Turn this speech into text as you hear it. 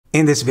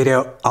In this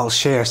video, I'll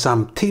share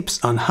some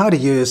tips on how to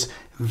use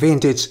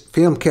vintage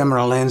film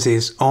camera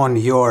lenses on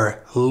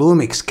your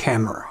Lumix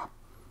camera.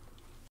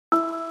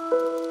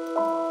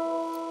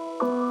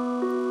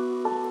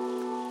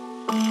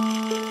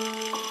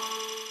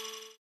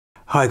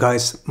 Hi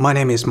guys, my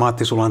name is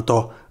Matti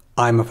Sulanto.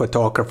 I'm a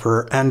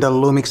photographer and a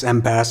Lumix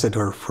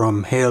ambassador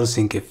from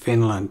Helsinki,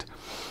 Finland.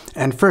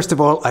 And first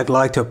of all, I'd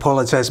like to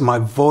apologize. My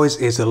voice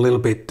is a little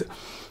bit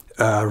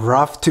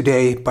rough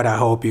today, but I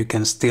hope you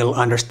can still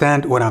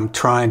understand what I'm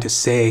trying to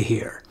say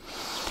here.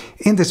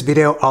 In this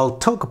video, I'll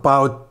talk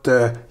about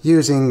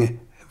using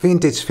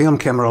vintage film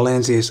camera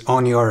lenses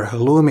on your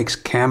Lumix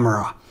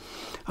camera.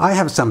 I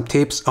have some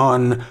tips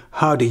on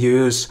how to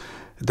use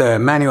the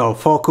manual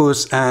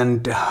focus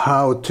and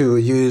how to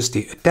use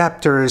the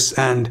adapters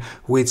and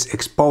which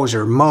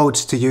exposure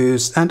modes to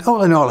use, and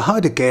all in all,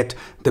 how to get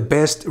the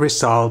best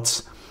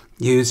results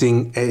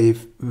using a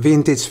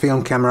vintage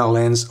film camera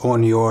lens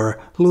on your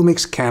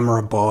Lumix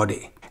camera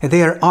body.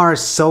 There are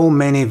so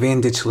many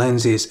vintage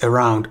lenses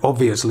around,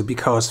 obviously,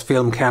 because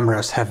film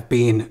cameras have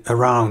been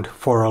around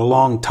for a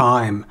long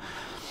time.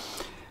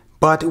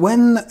 But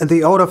when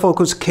the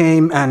autofocus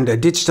came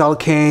and digital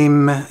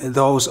came,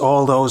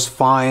 all those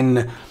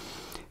fine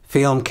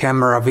film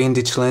camera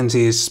vintage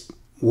lenses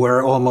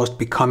were almost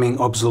becoming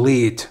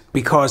obsolete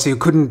because you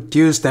couldn't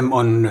use them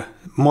on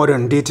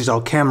modern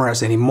digital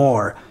cameras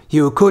anymore.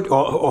 You could,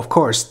 of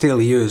course,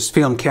 still use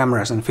film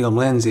cameras and film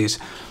lenses,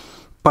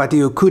 but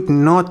you could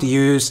not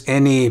use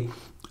any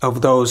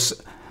of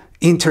those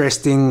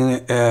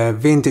interesting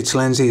vintage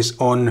lenses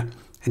on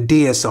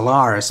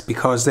DSLRs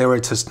because they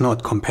were just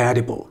not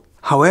compatible.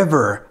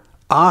 However,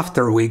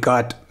 after we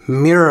got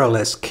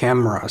mirrorless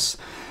cameras,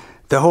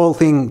 the whole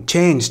thing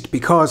changed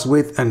because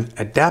with an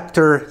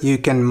adapter you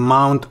can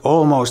mount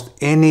almost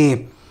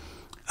any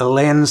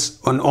lens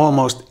on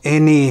almost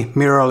any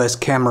mirrorless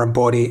camera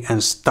body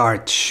and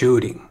start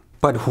shooting.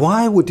 But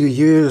why would you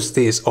use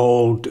these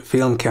old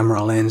film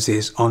camera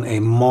lenses on a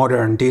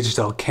modern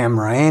digital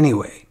camera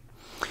anyway?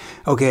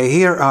 Okay,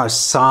 here are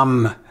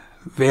some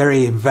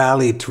very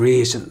valid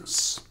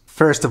reasons.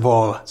 First of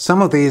all,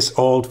 some of these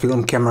old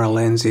film camera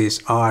lenses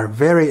are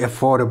very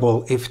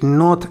affordable, if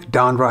not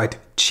downright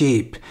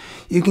cheap.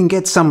 You can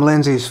get some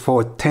lenses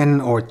for 10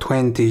 or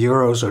 20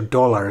 euros or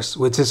dollars,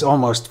 which is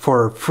almost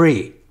for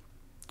free.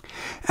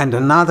 And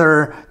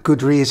another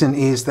good reason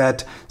is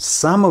that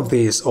some of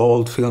these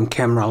old film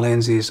camera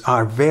lenses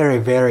are very,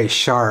 very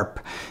sharp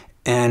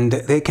and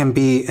they can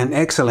be an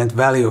excellent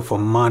value for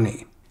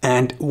money.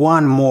 And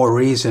one more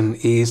reason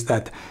is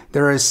that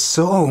there are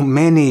so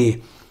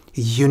many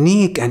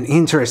unique and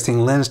interesting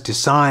lens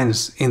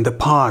designs in the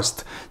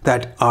past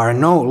that are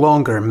no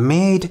longer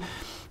made,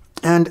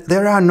 and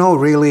there are no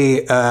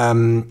really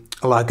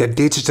like a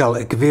digital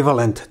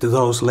equivalent to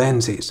those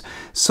lenses.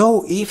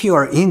 So if you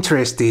are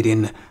interested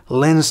in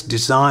lens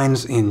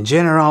designs in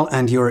general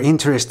and you're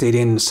interested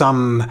in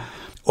some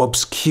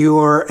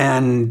obscure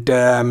and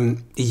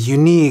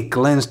unique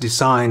lens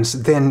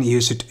designs, then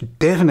you should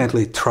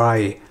definitely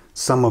try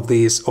some of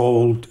these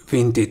old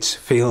vintage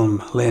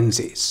film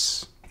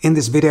lenses. In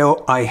this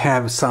video, I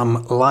have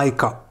some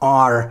Leica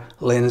R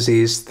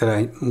lenses that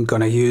I'm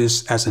gonna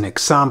use as an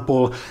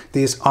example.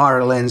 These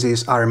R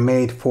lenses are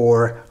made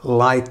for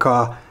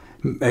Leica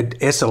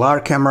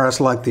SLR cameras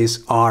like this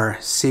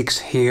R6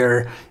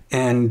 here,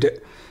 and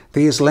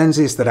these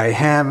lenses that I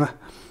have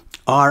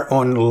are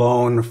on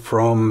loan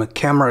from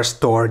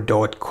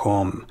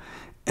camerastore.com.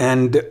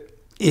 And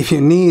if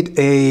you need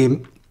a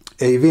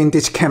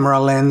vintage camera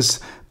lens,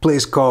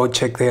 please go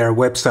check their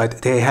website.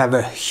 They have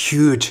a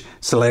huge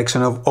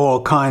selection of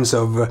all kinds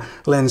of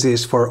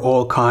lenses for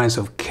all kinds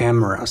of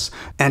cameras.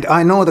 And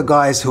I know the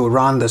guys who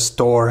run the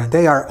store.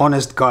 They are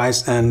honest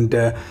guys and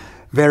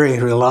very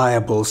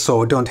reliable,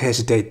 so don't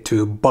hesitate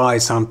to buy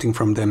something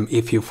from them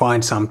if you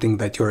find something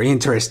that you're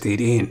interested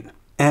in.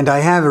 And I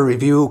have a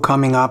review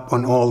coming up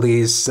on all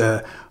these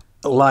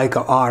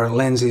Leica R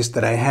lenses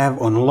that I have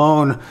on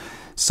loan.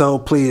 So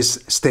please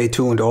stay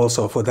tuned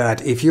also for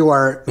that if you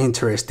are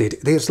interested.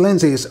 These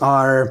lenses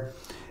are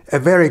a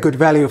very good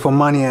value for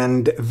money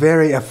and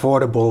very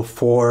affordable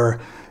for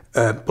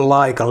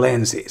Leica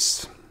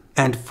lenses.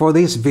 And for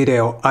this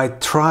video, I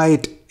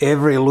tried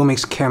every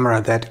Lumix camera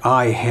that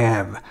I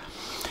have.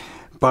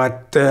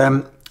 But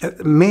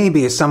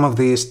maybe some of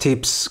these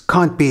tips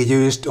can't be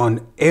used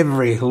on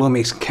every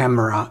Lumix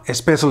camera,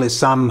 especially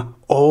some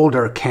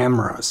older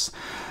cameras.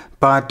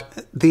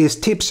 But these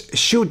tips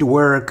should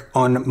work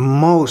on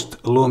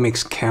most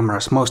Lumix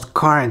cameras, most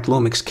current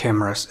Lumix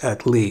cameras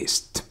at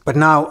least. But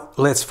now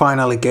let's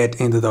finally get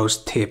into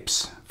those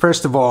tips.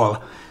 First of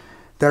all,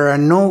 there are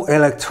no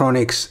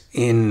electronics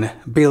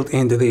built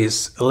into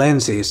these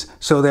lenses,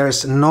 so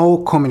there's no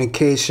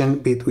communication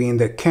between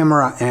the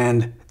camera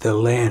and the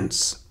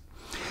lens.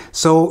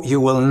 So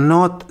you will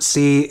not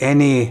see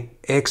any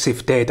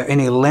exif data,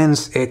 any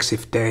lens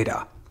exif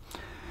data.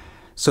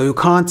 So you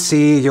can't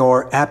see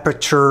your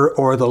aperture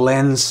or the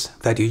lens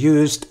that you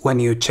used when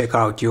you check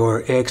out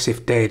your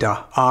exif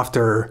data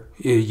after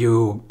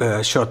you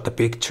shot the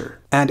picture.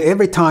 And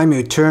every time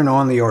you turn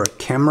on your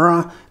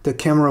camera, the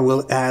camera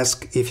will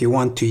ask if you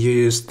want to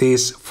use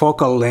this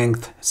focal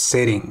length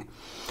setting.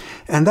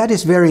 And that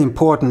is very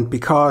important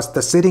because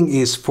the setting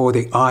is for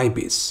the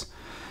IBIS.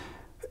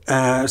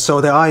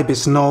 So the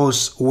IBIS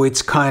knows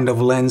which kind of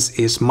lens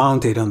is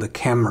mounted on the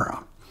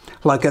camera.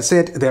 Like I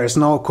said, there is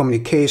no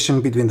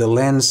communication between the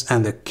lens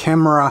and the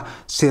camera,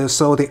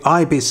 so the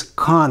IBIS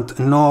can't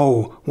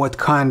know what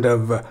kind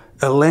of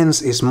a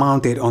lens is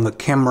mounted on the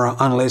camera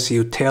unless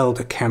you tell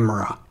the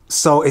camera.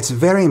 So it's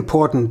very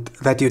important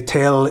that you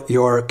tell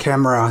your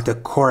camera the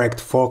correct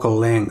focal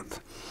length.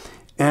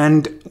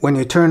 And when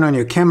you turn on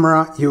your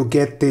camera, you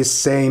get this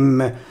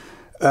same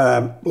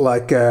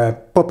like a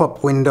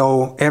pop-up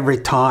window every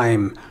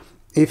time.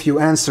 If you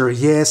answer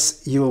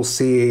yes, you'll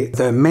see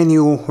the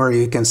menu where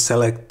you can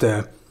select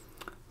the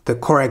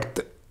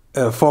correct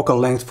focal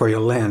length for your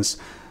lens.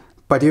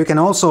 But you can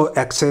also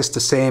access the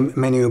same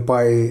menu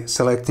by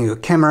selecting a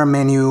camera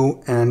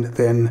menu and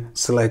then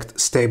select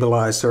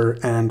stabilizer,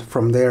 and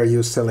from there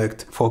you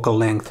select focal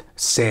length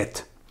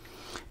set.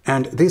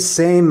 And this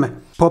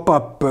same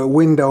pop-up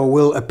window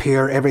will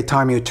appear every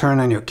time you turn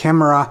on your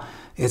camera.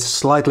 It's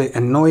slightly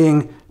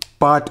annoying,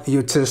 but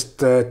you just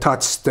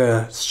touch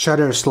the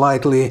shutter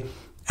slightly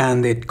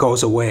and it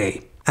goes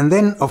away. And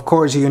then of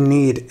course you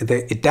need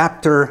the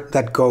adapter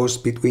that goes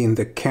between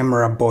the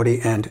camera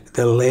body and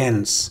the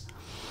lens.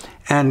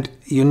 And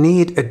you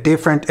need a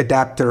different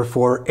adapter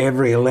for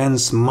every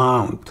lens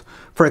mount.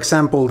 For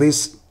example,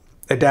 this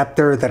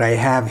adapter that I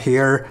have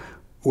here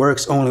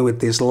works only with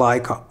these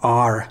Leica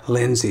R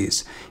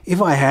lenses.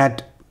 If I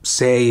had,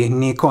 say,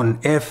 Nikon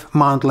F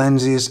mount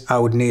lenses, I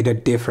would need a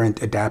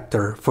different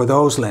adapter for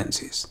those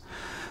lenses.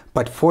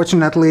 But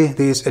fortunately,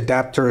 these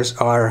adapters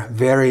are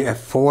very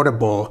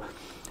affordable,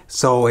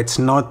 so it's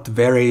not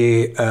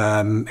very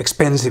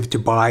expensive to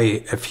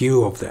buy a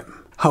few of them.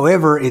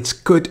 However, it's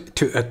good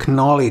to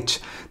acknowledge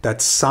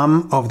that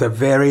some of the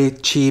very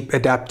cheap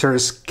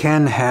adapters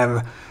can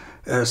have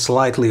a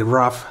slightly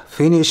rough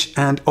finish,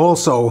 and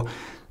also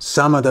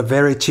some of the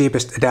very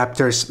cheapest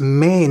adapters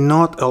may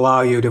not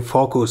allow you to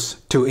focus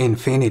to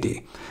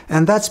infinity.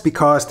 And that's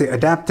because the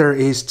adapter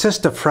is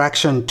just a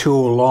fraction too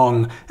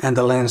long and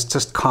the lens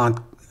just can't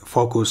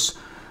focus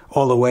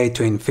all the way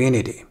to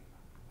infinity.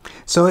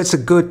 So it's a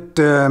good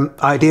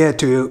idea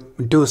to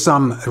do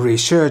some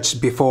research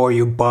before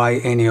you buy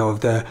any of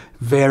the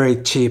very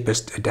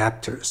cheapest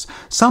adapters.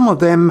 Some of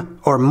them,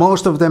 or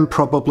most of them,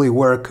 probably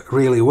work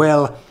really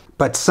well,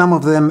 but some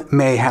of them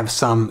may have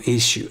some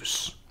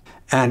issues.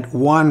 And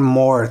one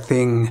more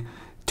thing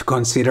to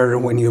consider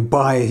when you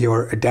buy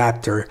your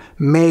adapter: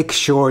 make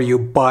sure you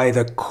buy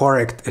the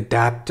correct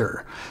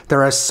adapter.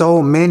 There are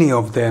so many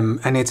of them,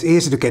 and it's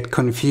easy to get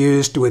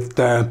confused with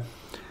the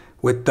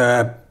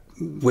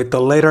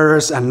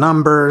letters and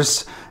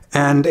numbers,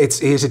 and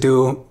it's easy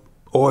to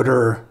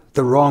order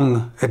the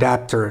wrong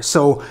adapter.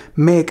 So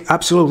make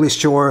absolutely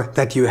sure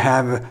that you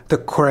have the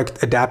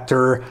correct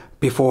adapter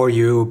before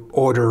you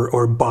order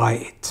or buy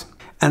it.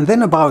 And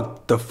then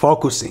about the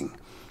focusing.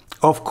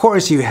 Of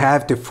course you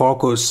have to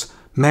focus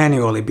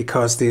manually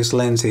because these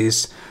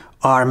lenses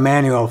are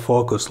manual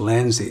focus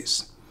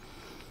lenses.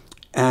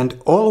 And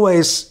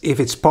always, if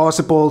it's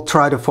possible,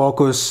 try to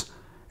focus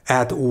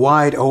at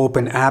wide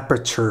open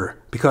aperture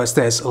because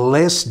there's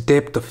less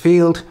depth of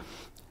field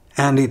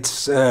and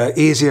it's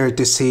easier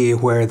to see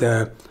where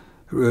the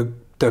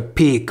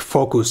peak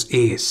focus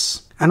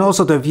is. And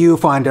also the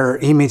viewfinder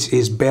image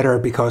is better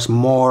because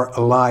more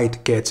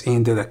light gets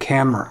into the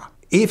camera.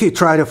 If you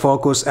try to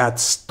focus at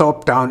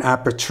stop-down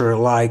aperture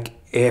like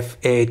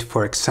f8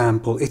 for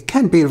example, it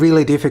can be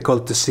really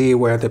difficult to see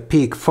where the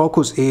peak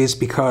focus is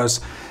because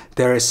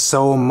there is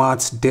so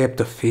much depth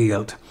of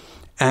field.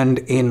 And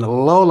in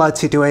low light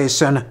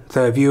situation,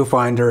 the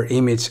viewfinder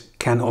image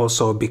can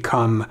also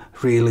become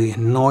really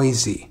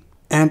noisy.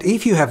 And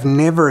if you have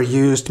never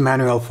used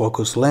manual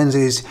focus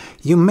lenses,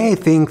 you may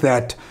think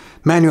that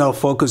manual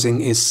focusing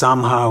is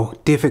somehow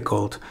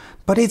difficult,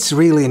 but it's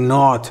really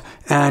not.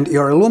 And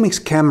your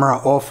Lumix camera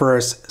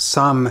offers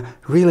some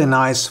really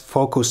nice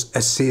focus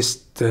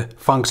assist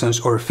functions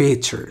or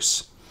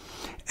features.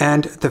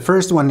 And the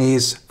first one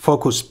is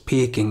focus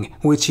peaking,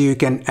 which you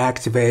can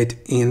activate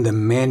in the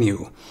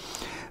menu.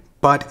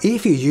 But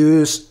if you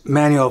use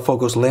manual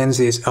focus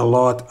lenses a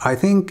lot, I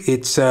think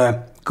it's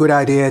a good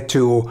idea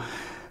to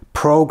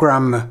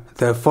program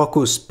the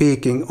focus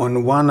peaking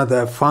on one of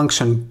the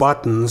function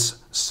buttons,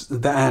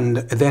 and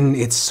then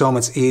it's so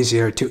much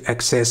easier to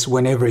access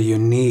whenever you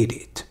need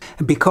it.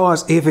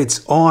 Because if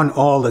it's on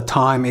all the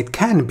time, it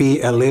can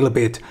be a little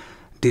bit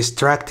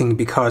distracting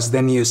because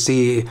then you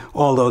see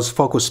all those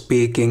focus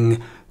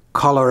peaking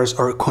colors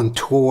or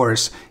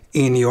contours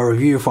in your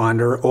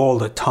viewfinder all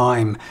the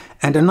time.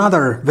 And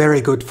another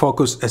very good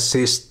focus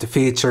assist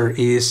feature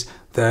is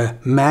the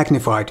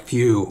magnified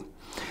view.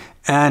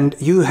 And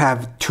you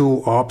have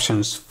two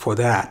options for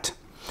that.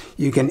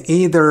 You can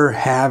either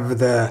have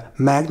the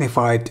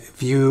magnified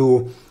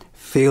view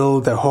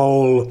fill the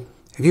whole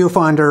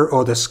viewfinder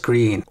or the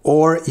screen,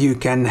 or you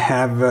can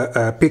have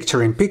a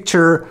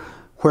picture-in-picture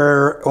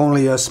where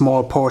only a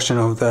small portion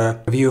of the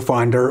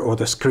viewfinder or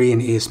the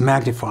screen is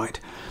magnified.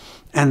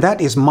 And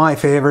that is my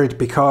favorite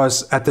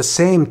because at the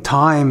same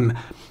time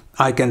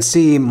I can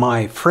see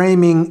my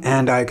framing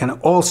and I can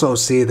also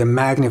see the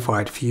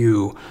magnified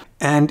view.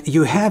 And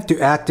you have to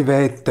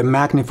activate the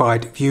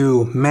magnified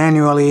view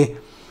manually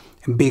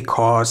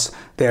because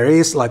there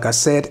is, like I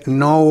said,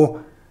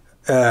 no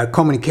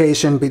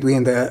communication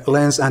between the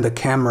lens and the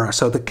camera.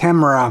 So the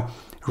camera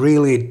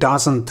really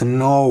doesn't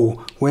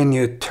know when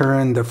you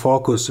turn the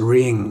focus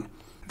ring.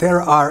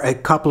 There are a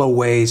couple of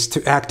ways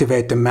to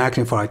activate the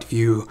magnified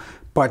view,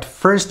 but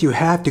first you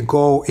have to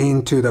go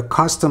into the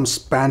custom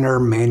spanner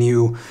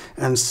menu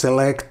and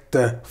select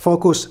the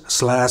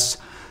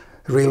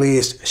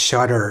focus/release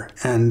shutter,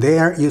 and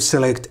there you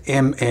select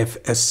MF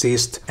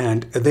assist,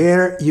 and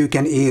there you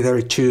can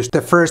either choose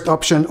the first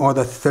option or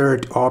the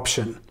third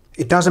option.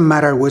 It doesn't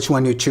matter which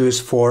one you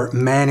choose for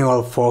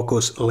manual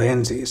focus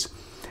lenses.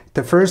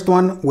 The first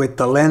one with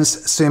the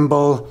lens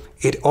symbol,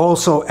 it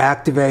also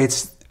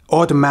activates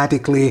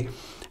automatically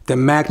the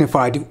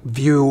magnified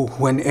view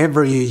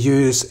whenever you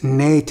use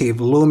native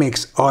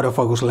Lumix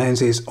autofocus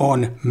lenses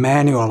on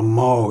manual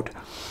mode.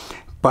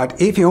 But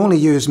if you only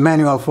use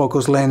manual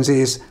focus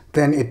lenses,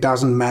 then it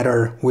doesn't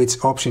matter which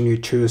option you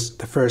choose,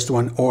 the first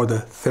one or the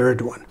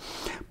third one.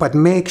 But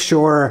make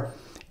sure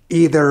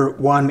either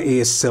one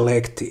is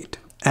selected.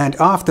 And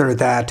after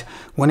that,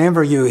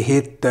 whenever you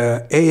hit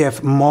the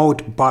AF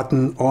mode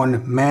button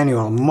on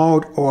manual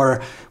mode,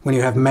 or when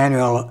you have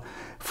manual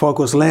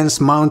focus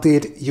lens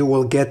mounted, you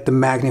will get the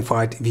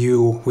magnified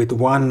view with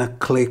one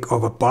click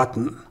of a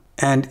button.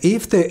 And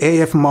if the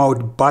AF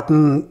mode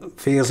button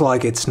feels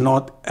like it's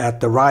not at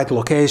the right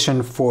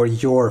location for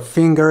your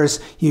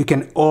fingers, you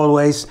can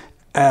always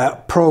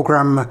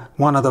program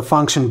one of the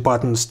function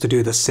buttons to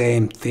do the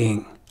same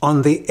thing.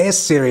 On the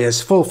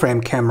S-series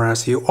full-frame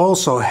cameras, you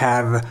also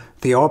have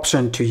the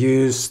option to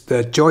use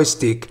the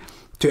joystick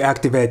to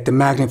activate the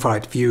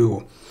magnified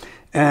view.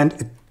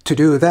 And to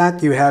do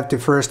that, you have to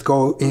first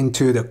go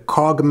into the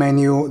cog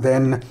menu,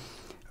 then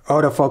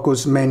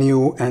autofocus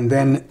menu, and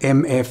then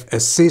MF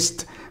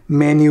assist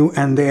menu,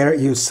 and there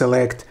you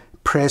select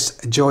press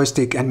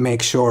joystick and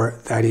make sure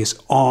that is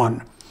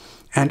on.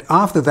 And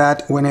after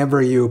that,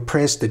 whenever you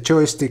press the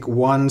joystick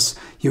once,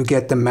 you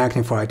get the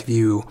magnified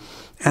view.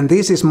 And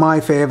this is my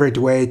favorite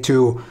way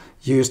to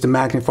use the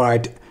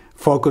magnified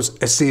focus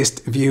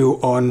assist view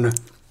on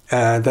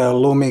the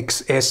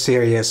Lumix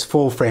S-series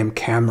full-frame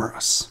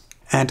cameras.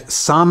 And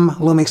some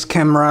Lumix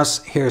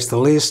cameras, here's the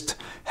list,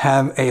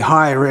 have a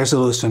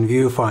high-resolution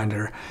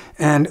viewfinder.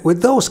 And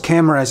with those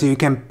cameras you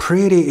can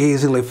pretty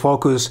easily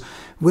focus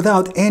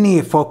without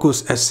any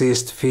focus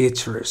assist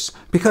features,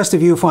 because the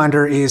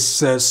viewfinder is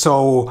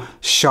so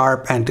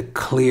sharp and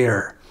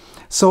clear.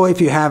 So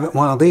if you have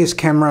one of these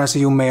cameras,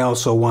 you may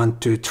also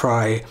want to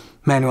try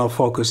manual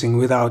focusing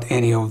without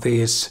any of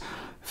these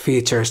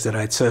features that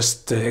I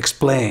just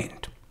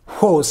explained.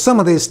 Whoa, some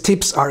of these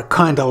tips are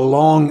kinda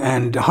long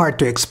and hard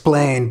to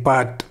explain,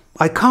 but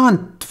I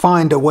can't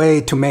find a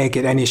way to make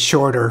it any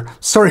shorter.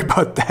 Sorry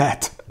about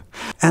that.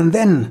 And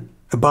then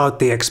about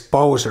the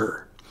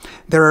exposure.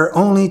 There are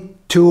only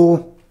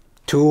two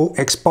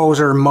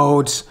exposure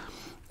modes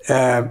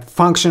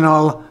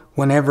functional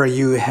whenever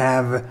you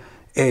have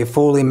a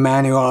fully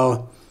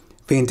manual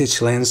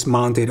vintage lens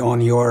mounted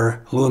on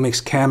your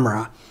Lumix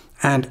camera.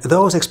 And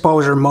those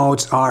exposure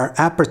modes are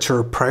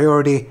aperture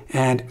priority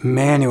and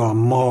manual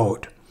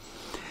mode.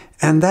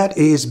 And that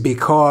is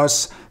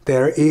because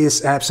there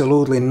is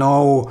absolutely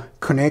no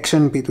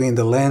connection between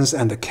the lens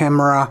and the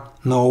camera,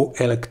 no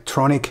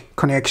electronic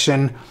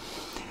connection.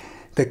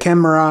 The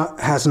camera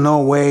has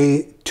no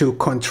way to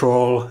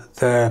control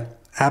the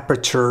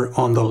aperture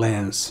on the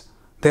lens.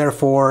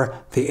 Therefore,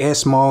 the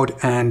S mode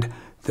and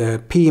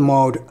the P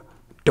mode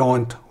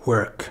don't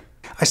work.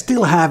 I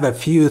still have a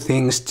few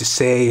things to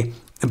say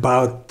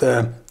about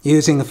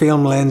using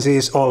film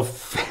lenses.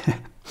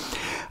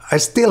 I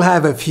still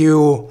have a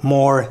few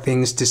more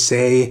things to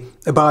say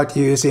about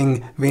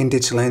using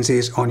vintage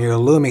lenses on your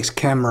Lumix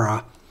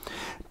camera.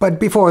 But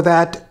before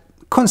that,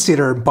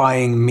 consider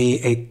buying me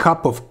a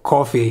cup of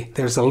coffee.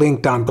 There's a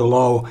link down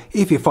below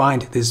if you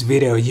find this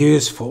video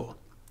useful.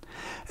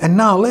 And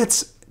now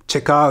let's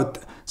check out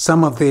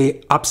some of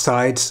the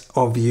upsides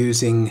of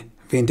using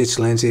vintage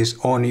lenses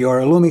on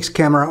your Lumix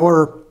camera,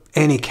 or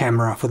any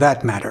camera for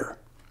that matter.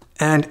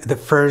 And the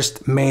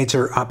first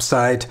major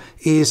upside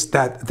is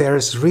that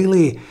there's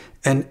really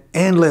an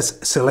endless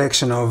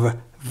selection of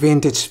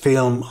vintage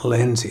film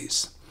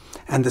lenses.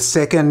 And the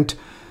second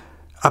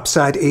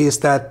upside is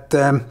that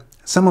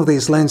some of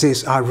these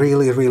lenses are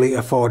really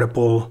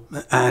affordable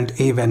and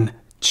even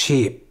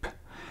cheap.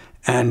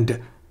 And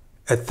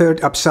a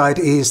third upside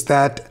is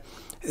that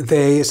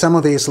some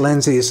of these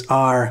lenses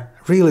are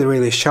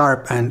really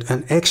sharp and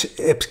an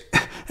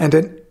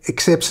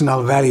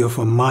exceptional value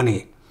for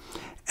money.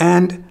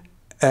 And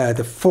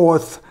the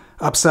fourth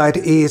upside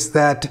is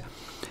that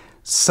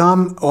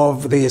some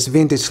of these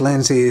vintage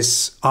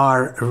lenses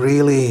are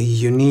really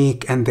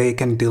unique and they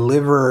can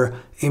deliver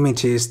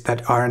images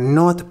that are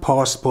not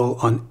possible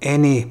on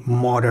any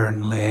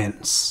modern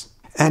lens.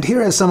 And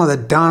here are some of the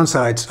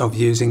downsides of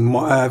using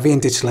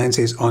vintage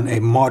lenses on a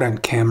modern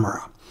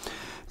camera.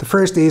 The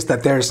first is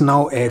that there is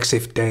no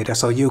exif data,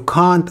 so you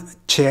can't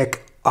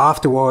check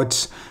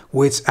afterwards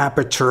which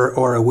aperture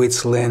or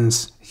which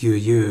lens you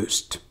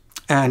used.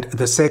 And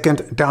the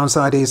second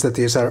downside is that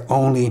these are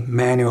only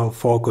manual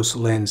focus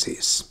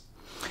lenses.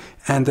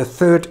 And the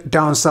third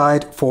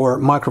downside for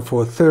Micro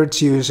Four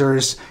Thirds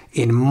users,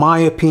 in my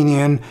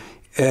opinion,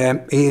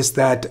 is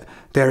that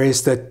there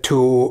is the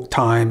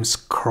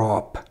 2x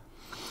crop.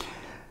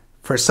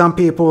 For some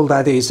people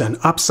that is an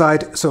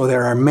upside, so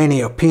there are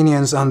many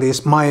opinions on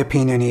this. My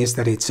opinion is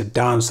that it's a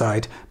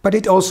downside, but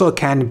it also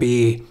can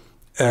be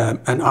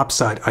an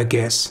upside, I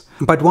guess.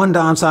 But one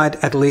downside,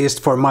 at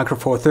least for Micro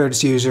Four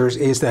Thirds users,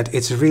 is that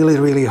it's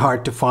really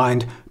hard to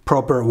find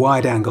proper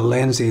wide-angle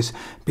lenses,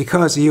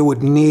 because you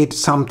would need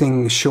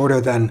something shorter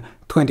than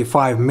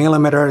 25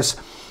 millimeters,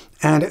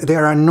 and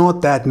there are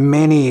not that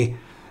many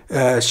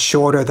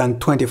shorter than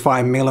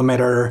 25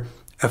 millimeter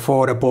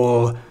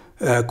affordable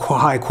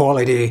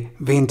high-quality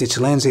vintage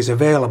lenses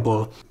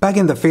available. Back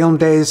in the film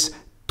days,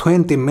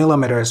 20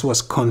 millimeters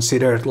was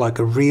considered like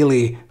a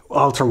really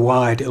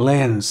ultra-wide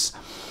lens.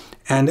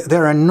 And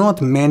there are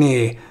not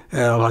many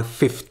like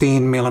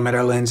 15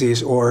 millimeter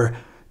lenses or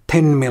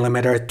 10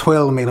 millimeter,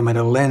 12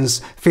 millimeter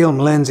film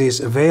lenses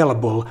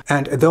available.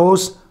 And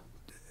those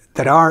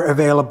that are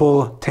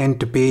available tend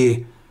to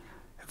be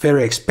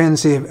very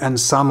expensive, and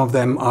some of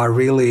them are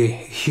really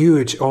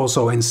huge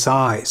also in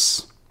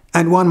size.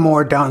 And one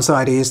more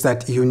downside is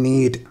that you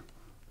need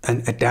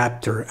an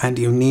adapter, and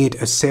you need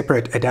a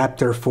separate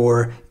adapter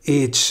for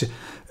each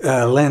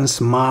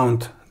lens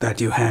mount that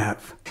you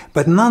have.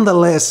 But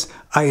nonetheless,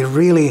 I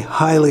really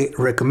highly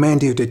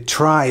recommend you to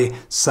try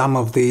some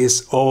of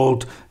these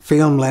old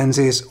film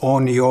lenses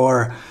on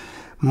your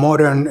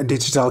modern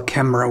digital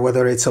camera,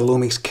 whether it's a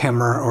Lumix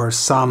camera or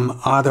some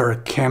other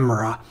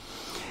camera.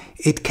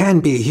 It can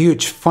be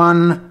huge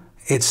fun.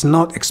 It's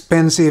not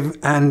expensive,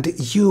 and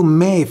you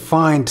may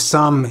find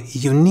some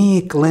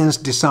unique lens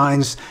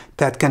designs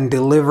that can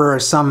deliver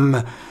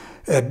some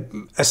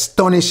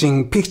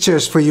astonishing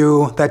pictures for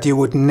you that you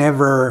would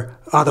never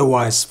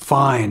otherwise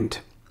find.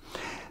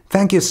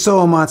 Thank you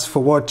so much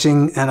for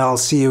watching, and I'll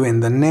see you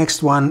in the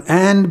next one.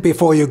 And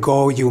before you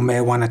go, you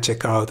may want to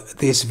check out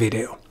this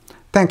video.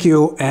 Thank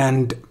you,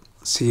 and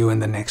see you in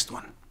the next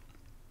one.